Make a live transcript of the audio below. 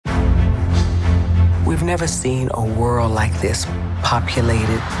We've never seen a world like this,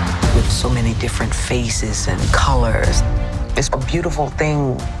 populated with so many different faces and colors. It's a beautiful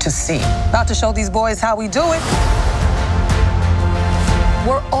thing to see. About to show these boys how we do it.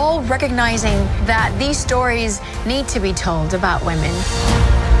 We're all recognizing that these stories need to be told about women.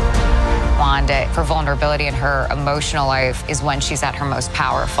 Wanda, for vulnerability in her emotional life is when she's at her most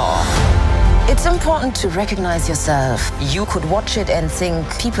powerful. It's important to recognize yourself. You could watch it and think,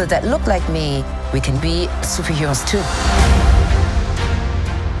 people that look like me, we can be superheroes too.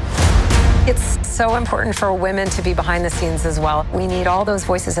 It's so important for women to be behind the scenes as well. We need all those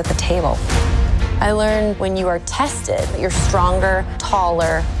voices at the table. I learned when you are tested, you're stronger,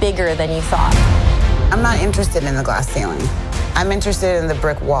 taller, bigger than you thought. I'm not interested in the glass ceiling. I'm interested in the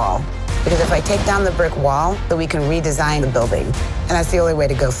brick wall. Because if I take down the brick wall, then we can redesign the building. And that's the only way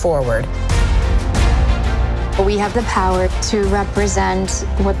to go forward. We have the power to represent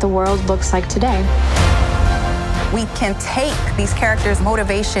what the world looks like today. We can take these characters'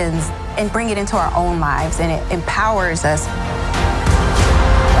 motivations and bring it into our own lives, and it empowers us.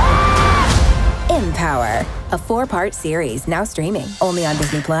 MPower, a 4-part series now streaming only on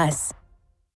Disney+.